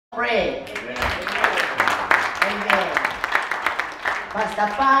Pray. Amen. Pastor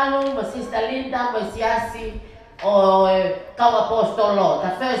Paulo, my sister Linda, my siasi, or co-apostolo,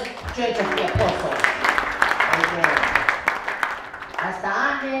 the first church of the apostles. Amen. Pastor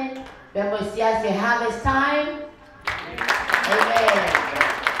Anne, my siasi, harvest time. Amen.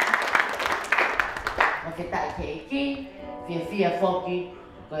 Makita iki, fia foki,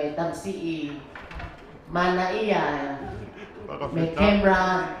 ko tamsi mana iya. May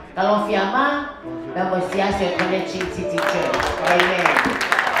camera, Kalofiama, dan bersiasat Connection City Church. Amen.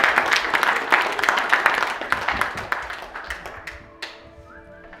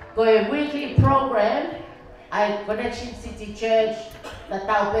 Ko weekly program, ay Connection City Church, na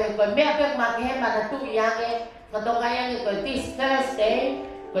tao pe ko may apek maghem na tu yang katong ko this Thursday,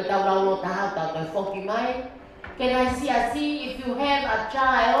 ko tao lawo tahaw ta ko foki mai. Can I see if you have a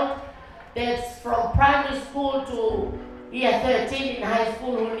child that's from primary school to year 13 in high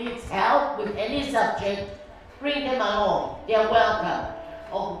school who needs help with any subject, bring them along. They are welcome.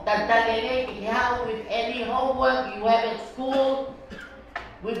 Or help with any homework you have at school.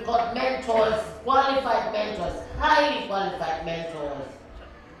 We've got mentors, qualified mentors, highly qualified mentors,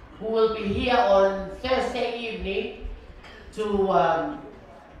 who will be here on Thursday evening to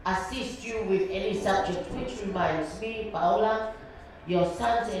assist you with any subject. Which reminds me, Paula, your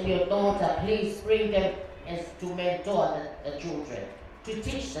sons and your daughter, please bring them as to mentor the children, to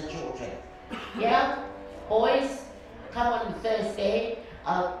teach the children. Yeah? Boys, come on Thursday.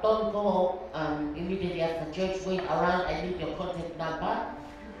 Don't go immediately after church. Wait around. I need your contact number.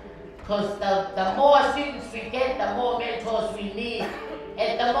 Because the more students we get, the more mentors we need.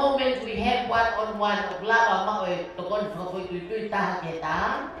 At the moment, we have one-on-one.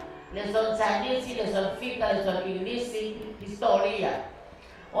 Lesson Chinese, lesson Fika, lesson English, Historia,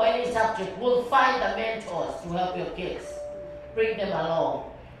 or any subject. We'll find the mentors to help your kids. Bring them along.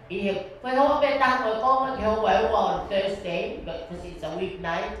 On Thursday, because it's a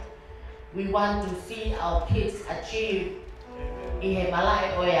weeknight, we want to see our kids achieve.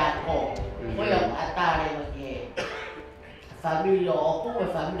 Familia o kung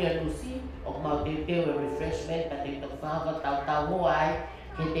familia Lucy o mau refreshment pati to tao huay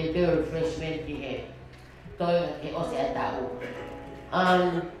refreshment kihe to o si atao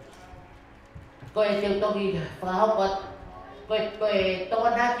ko to ki pahawat ko to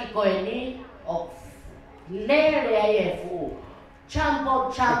na ki ko ni o lere ayefu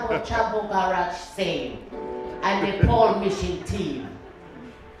champo garage sale and the Paul mission team.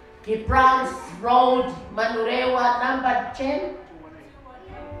 Kiprans Road, Manurewa, number 10,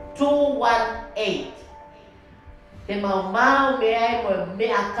 218. Te mau me ai me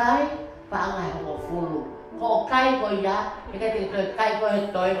akai pa angai mo fulu. Ko kai ko ya, ika te kai ko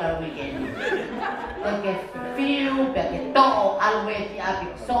toi ma weekend. Ke fiu pe ke to alwe ti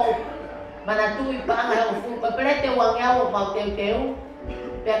apik so. Mana tui pa angai mo fulu, pa prete wang ya mo pau teu.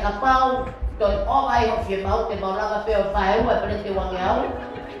 Pe ka pau toi o ai ho fie mau te mau la pe o fai wa prete wang ya.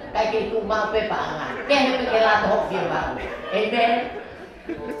 Kaya mau pe paangan. Kaya pagkala to fie ba. Amen.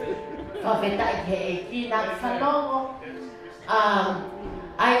 Kapita iki nagsalongo.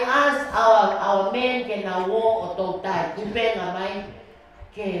 I asked our men ke na wo o to tai kumbe nga mai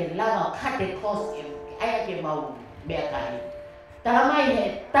ke lava kate kos ay ke mau me kai. Tamai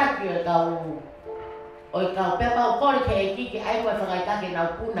he takyo kau oi kau pe mau ko ke iki ke ai wa fagai ka ke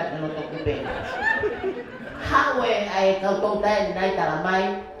na kuna ke no to kumbe. Hawe ai kau to tai nai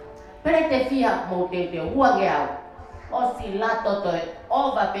tamai. Prete fia mo te huang yao. O si lato to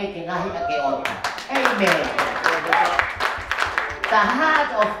ova peke ngahi ake ota. Amen. The heart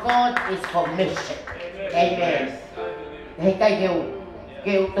of God is for mission. Amen. Hei kai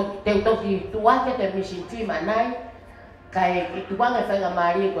keu to ki tuwa ke te mission team anai. Kai ki tuwa nge whenga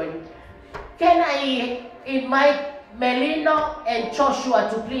mari ko. Can I invite Melino and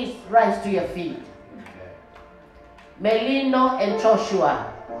Joshua to please rise to your feet? Melino and Joshua.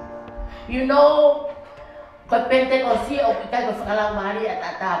 You know, God has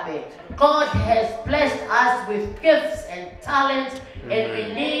blessed us with gifts and talents, and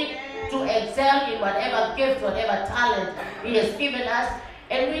we need to excel in whatever gift, whatever talent He has given us,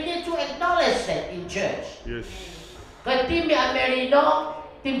 and we need to acknowledge that in church. Yes. Because Team Amerino,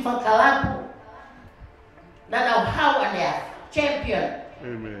 Team Fakalapu, now how and there, champion,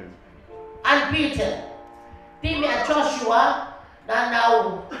 Amen. Unbeaten. Team Joshua,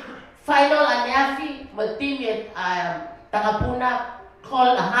 now. Final Anyafi, Matimit Takapuna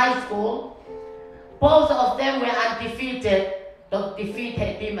called high school. Both of them were undefeated. Don't defeat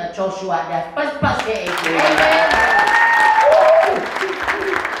him at Joshua. Their first pass here. Amen.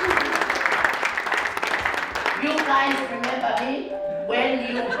 You guys remember me when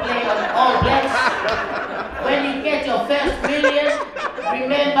you play on All Blacks, when you get your first million,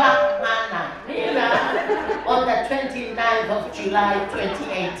 remember Hannah, Nina, on the 29th of July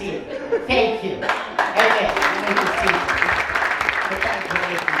 2018. Thank you. Okay, let me see.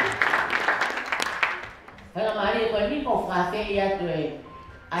 Kalau mari ko ni ko cafe ya tu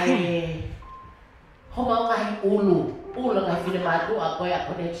ai homa ngai ulu ngai finematu ako ya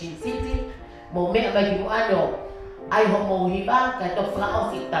Connection City mo me bagi mo ano ai homo hiba ka to fra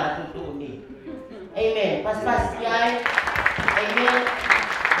ofita tu ni. Amen. Pas yai. Amen.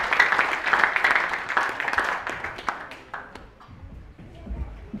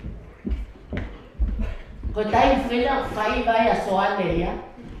 Ko dai frena fai vai a soane ya.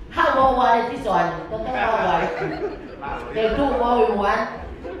 Ha mo wale ti soane. To to mo wale. Te tu mo wan.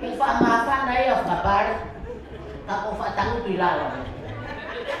 Ke fa ma fa na ya fa par. Ta ko fa tang tu la.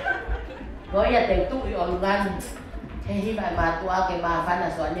 Ko ya te tu yo ngan. Hi ba ma tua ke ma fa na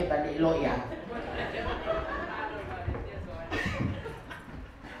soane pa de lo ya.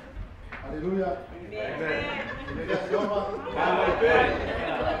 Aleluya. Amen.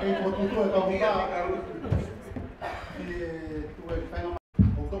 En potuto e kamuka. Tu e fai no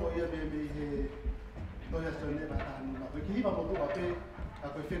o to ia me no ya stone ba ta no. Ko ki ba mo to ba pe a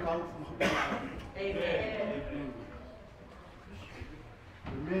ko fe ka fu. Amen.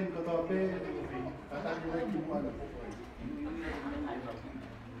 Amen ko to pe ata ni ki mo ana.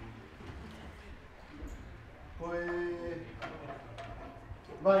 Ko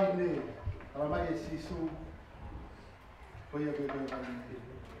vai ne ala mai sisu ko ia be vai ne.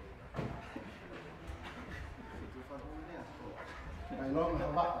 Ai long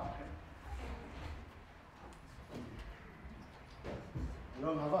hava.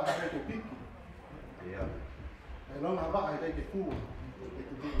 Long hava ai ke piki. Ia. Ai long hava ai ke fu. E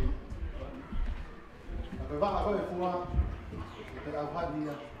tu di. Apa va ko e fu a. Te au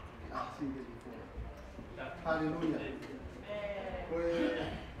hadia. Assim que fu. Aleluia. Koe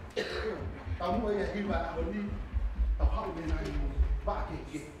tamu ai hi ba oni ta hau me nai ba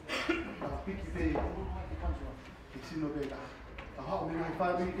ke ta piki pe ke sino pe ta hau me nai fa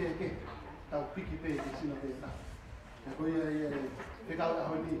mi ke ta piki pe ke sino pe ta koe ai pe ka ta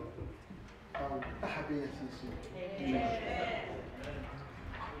oni ta ta ha pe si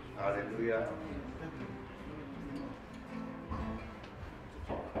Aleluya.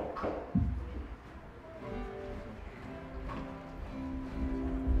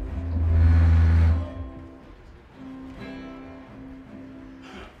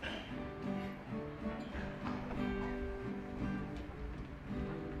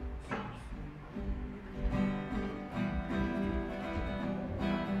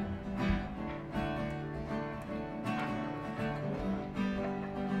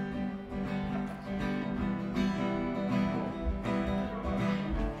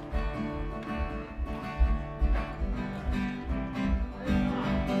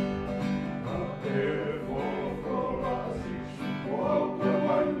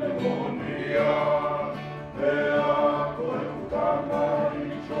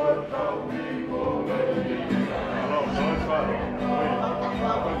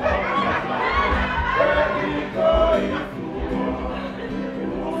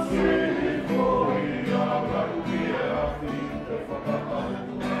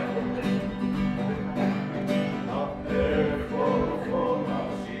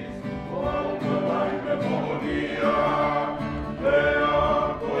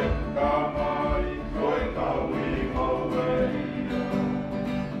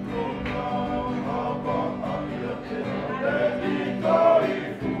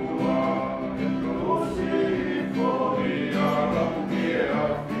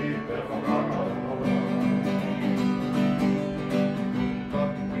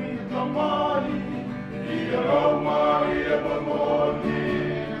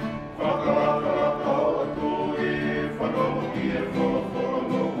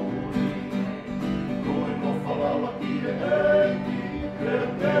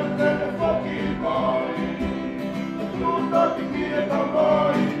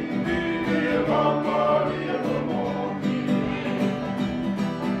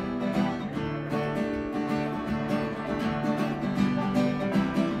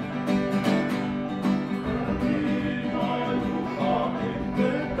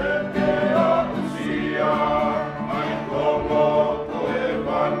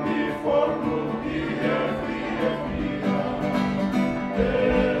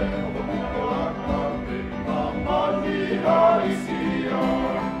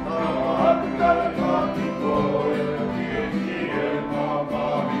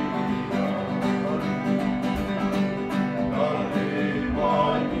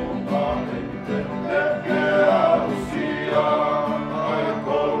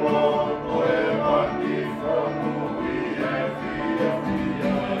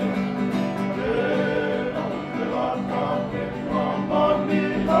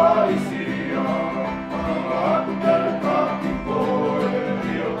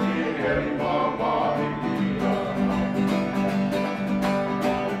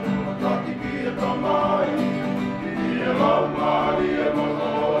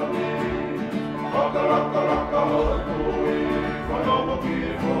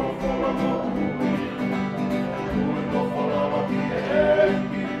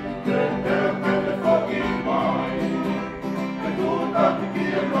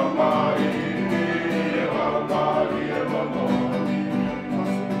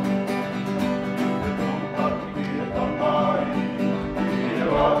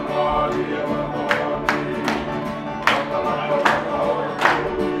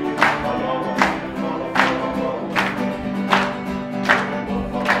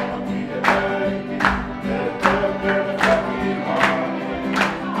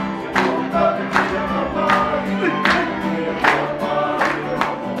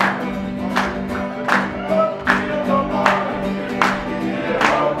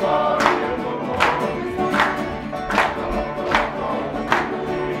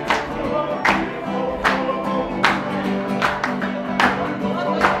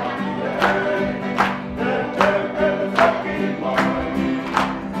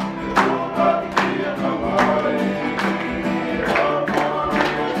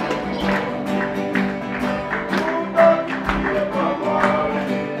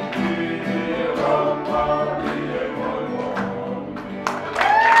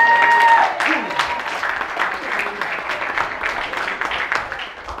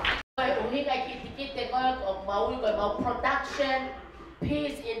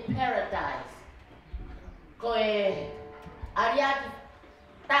 in paradise. Koe ariaki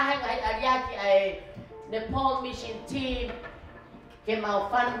tahang ay ariaki ay Nepal mission team ke mau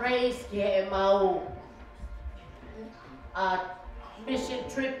fundraise ke mau mission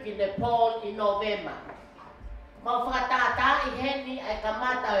trip in Nepal in November. Mau whakatata I heni ay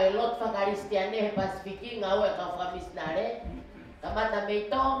kamata e lot whakaristiane he Pasifiki ngau e ka whamisnare. Kamata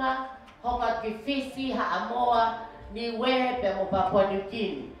meitonga, hoka ki Fiji, Haamoa, Niue, pe mo Papua New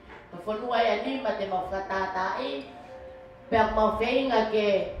Guinea. Whanua ia ni ma te mau whakatata I, pe mau whainga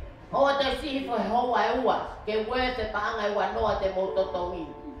ke hoa te sihi wha hoa e ua, ke worth e paanga e wanoa te mo totongi.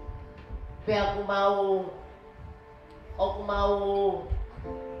 Pe aku mau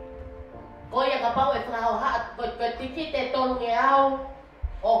koia ka pau e whakahau haa, ko tiki te tonu nge au,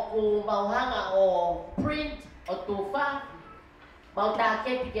 oku mau hanga o print, o tuwha, mau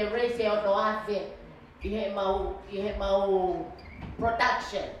tāketi ke reise o no afe, I he mau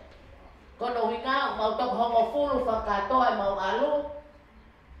production. Kono winga, mau tok hongo fulu whakatoa e mau alu,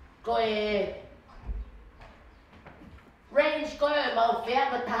 ko e range ko e mau whea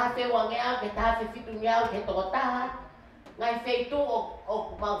ka tāwhe wange au, ke tāwhe whitu nge au, ke toko taha, ngai wheitu o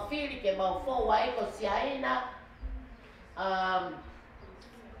mau whiri ke mau whōwa e ko siaina,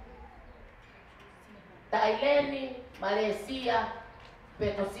 Thailand, Malaysia,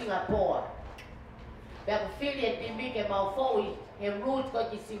 pe ko Singapore. Pe ko whiri e timi ke mau whōi, he route ko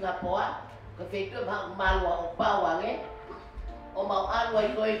ki Singapore, ko wheitu hang malua o Pawange, o mau anua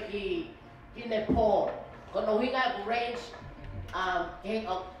I koe ki Nepal. Kono winga ku range, aia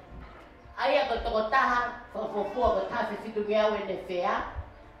ko toko taha, whawhofua ko tāwhi whitu ngeau e ne whea.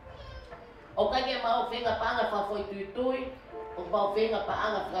 O kage mau whenga paanga whawhoi tuitui, o mau whenga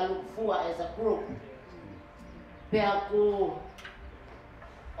paanga whakalukufua as a group. Pe aku,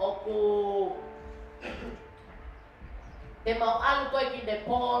 te mau alu koe ki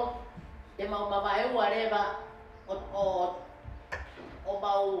Nepal, te mau mawai ua rewa, o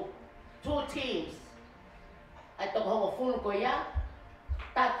mau 2 teams. Ai toko hongo fulu ko ia,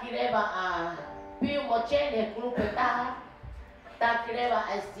 taki rewa a piu mo chen he grupo taha, taki rewa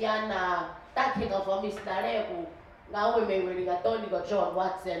a siana, taki ka whamisnare ku ngā ue me weringa toni ko John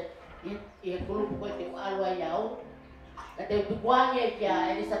Watson, I he grupo koe te alua iau. Ka te utukuange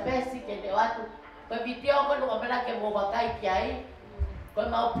kia Elizabeth ke te watu, koe video ko nunga mela ke mo wakai kia I, koe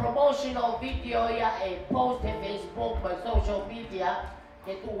mau promotional video ia e post he Facebook, koe social media,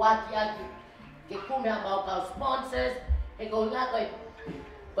 ke tu waki aki, ke kumea mau kau sponsors, he ko ngā koe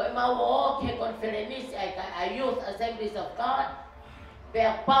mau o ke conferenisi a Youth Assemblies of God, pe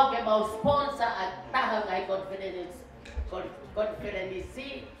a pau ke mau sponsor a taha ngai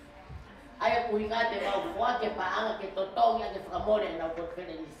conferenisi, ai a kuhinga te mau fua ke paanga ke totongi a ke whakamore na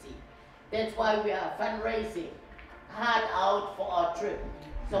conferenisi. That's why we are fundraising hard out for our trip.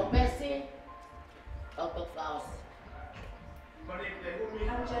 So Bessie, Dr. Klaus. I'm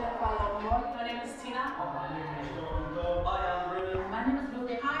Jennifer Longmore. My name is Tina. My name is John. I am Ruben. My name is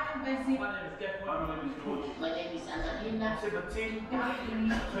Luke. Hi, I'm Bessie. My name is Geffroy. My name is George. My name is Annalena. 17.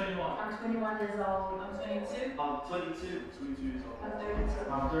 I'm 21. I'm 21 years old. I'm 22. I'm 22. 22 years old. I'm 32.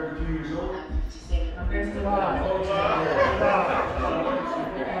 I'm 32 years old. I'm 57. I'm going to the I'm world. going And I'm going to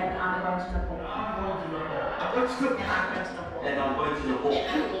Nepal. And I'm going to Nepal. And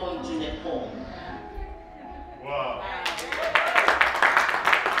I'm going to Nepal. Wow.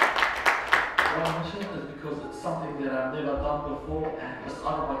 Well, mission is because it's something that I've never done before and it's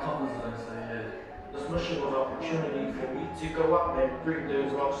out of my comfort zone, so yeah. This mission was an opportunity for me to go up and bring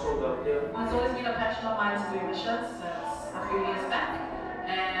those lost souls out there. It's always been a passion of mine to do missions since a few years back.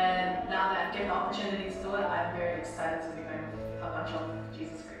 And now that I've given the opportunity to do it, I'm very excited to be going with a bunch of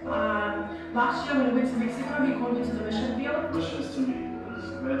Jesus Christ. Last year when we went to Mexico, he called me to the mission field. Missions to me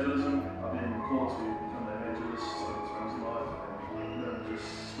is evangelism. I've been called to become an evangelist someone's life. And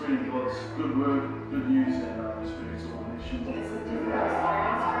just spreading God's good word, good news, and spreading to all nations. It's a different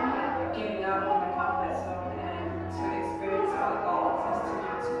experience for me, getting out of my comfort zone and to experience what God is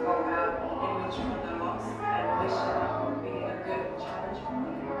to go out and reach for the lost. And mission would be a good challenge for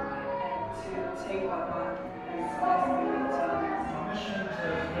me and to take what God has blessed me with to others. My mission to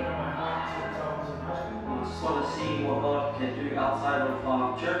spread my heart since I was in high school. I just want to see what God can do outside of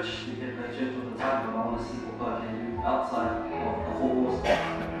our church. We get the church all the time, but I want to see what God can do outside of the four walls.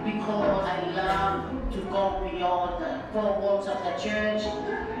 Because I love to go beyond the four walls of the church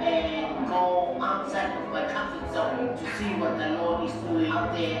and go outside of my comfort zone to see what the Lord is doing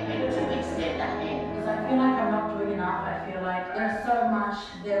out there and to extend our hand. Because I feel like I'm not doing enough. I feel like there's so much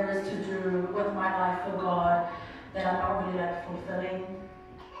there is to do with my life for God that I'm not really like fulfilling.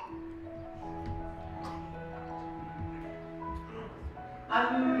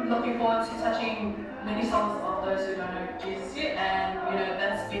 I'm looking forward to touching many souls of those who don't know Jesus yet, and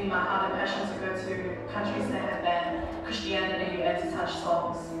that's been my heart and passion to go to countries that have banned Christianity and to touch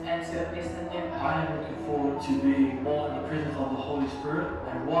souls and to invest in them. I am looking forward to being more in the presence of the Holy Spirit,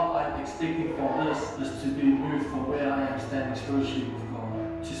 and what I'm expecting from this is to be moved from where I am standing spiritually with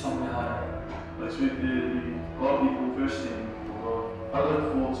God to somewhere higher. Let's make the God people visiting for God. I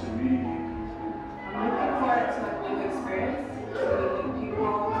look forward to meeting you. I'm looking forward to a new experience, to meeting people,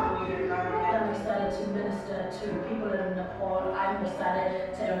 to new environment. I'm excited to minister to people in Nepal. I'm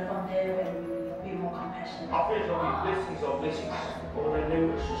excited to learn from them and be more compassionate. I feel there'll be blessings of blessings. All I know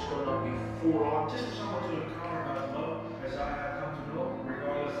is just going to be full on. This is someone to encounter God's love as I have come to know,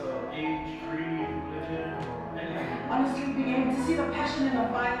 regardless of age, creed, religion, or anything. Honestly, being able to see the passion and the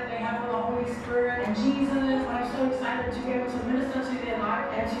fire that they have for the Holy Spirit and Jesus. I'm so excited to be able to minister to their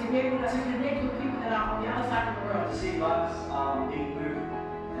life and to be able to connect with people that are on the other side of the world. To see lives being moved,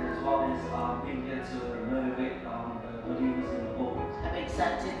 and as well as being here to motivate the believers in the book. I'm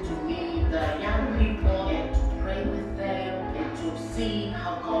excited to meet the young people and to pray with them and to see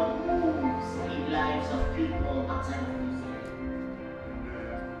how God moves in lives of people outside of New Zealand.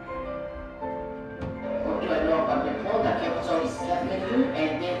 What do I know about Nepal? The capital is Kathmandu,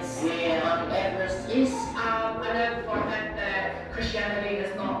 and that's where Mount Everest is. I know for a fact that Christianity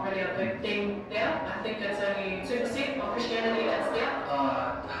is not really a big thing there. I think it's only 2% of Christianity that's there.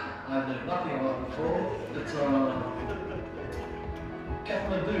 I know nothing about Nepal. It's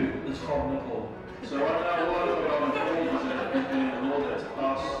Kathmandu is from Nepal. So right now, what I know about is that there's been a law that's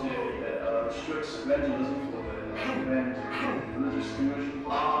passed that restricts evangelism for the banned religious conversion. I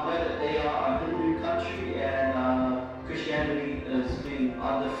know that they are a Hindu country and Christianity is being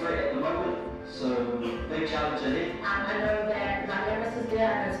under threat at the moment, so big challenge ahead. I know that Mount Everest is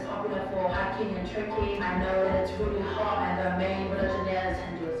there and it's popular for hiking and trekking. I know that it's really hot and the main religion there is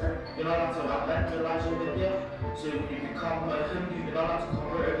Hinduism. You're not allowed to evangelize over there, so if you become a Hindu, you're not allowed to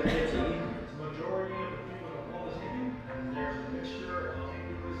convert over there to Hindu. The majority of the people in Nepal is Hindu, and there's a mixture of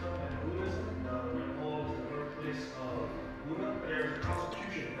Hinduism and Buddhism. Nepal is the birthplace of Buddha. There's a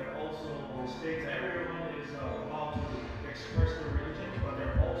constitution that also states that everyone is allowed to express their religion, but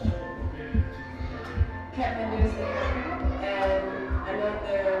they're also forbidden to convert. Kathmandu is the capital, and I know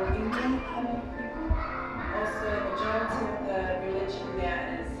they're Indian kind of people. Also, the majority of the religion there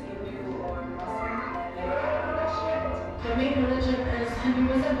is Hindu or Muslim, and they don't have Christianity. The main religion is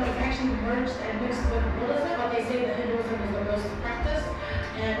Hinduism, but it's actually merged and mixed with Buddhism. But they say that Hinduism is the most practiced,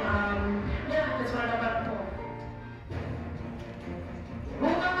 and yeah, that's what I know about Nepal.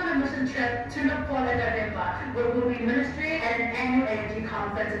 We'll go on a mission trip to Nepal in November, where we'll be ministering at an annual energy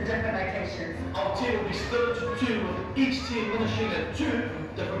conference in different locations. Our team will be split into two, with each team ministering at two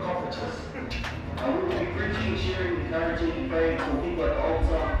different conferences. We will be preaching, sharing, encouraging, praying for people at the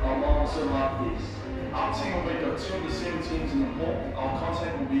altar, along with some markets. Our team will make up 2 of the 7 teams in Nepal. Our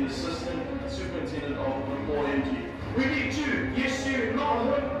contact will be Assistant Superintendent of Nepal MG. We need you, yes you, not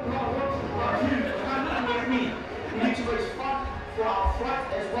one, not you, and not me. We need to raise funds for our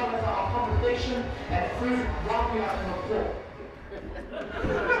flight as well as our accommodation and food while we are in Nepal.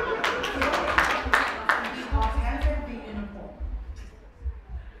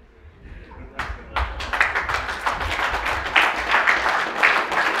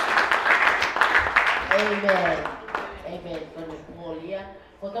 Amen. Amen. For Nepal, yeah.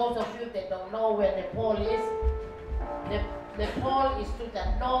 For those of you that don't know where Nepal is, Nepal is to the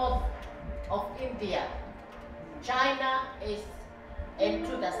north of India. China is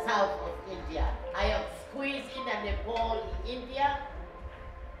into the south of India. I have squeezed in a Nepal in India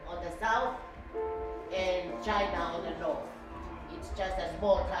on the south and China on the north. It's just a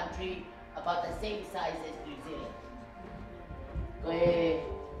small country about the same size as New Zealand.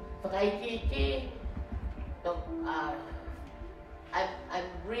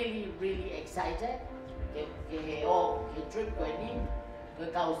 I'm really excited.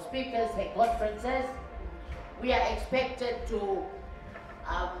 Our speakers and conferences. We are expected to.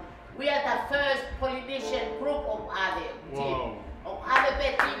 We are the first Polynesian group of other team. Of other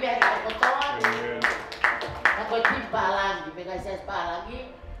team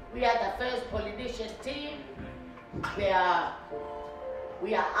we are the first Polynesian team where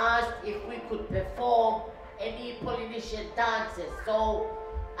we are asked if we could perform any Polynesian dances. So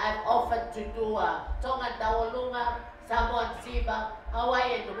I've offered to do a Tonga Dawalunga, Samoan Siva,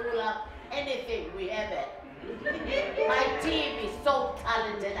 Hawaiian Hula, anything, we have it. My team is so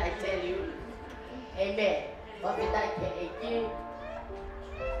talented, I tell you. Amen.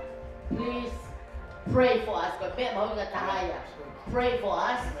 Please pray for us. Pray for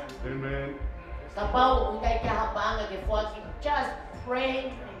us. Amen. Just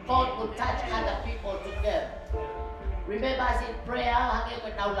pray, God will touch other people together. Remember as in prayer, hanggang ko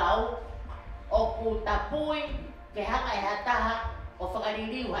tawlaw, o kutapoy, kaya hangay hataha, o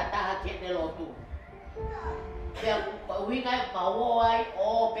pangaliliw hataha kinelotu. Kaya pauwi ngayon, mawaway,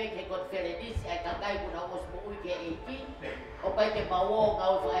 o peke conferenis, ay kagay ko na umos mo uwi kaya iki, o peke mawaw nga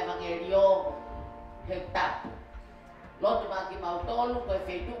sa evangelyo, hegtap. Lot maki mautolo, kaya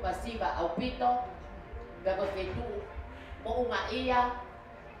fetu masiba au pito, kaya fetu mo nga iya,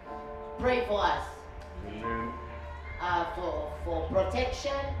 pray for us. For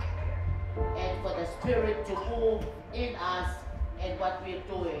protection and for the Spirit to move in us and what we're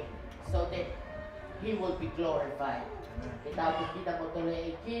doing so that He will be glorified. Kita mo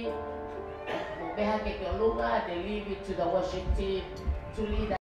tuloy iki, mo behang kay Kalunga, they leave it to the worship team to lead us.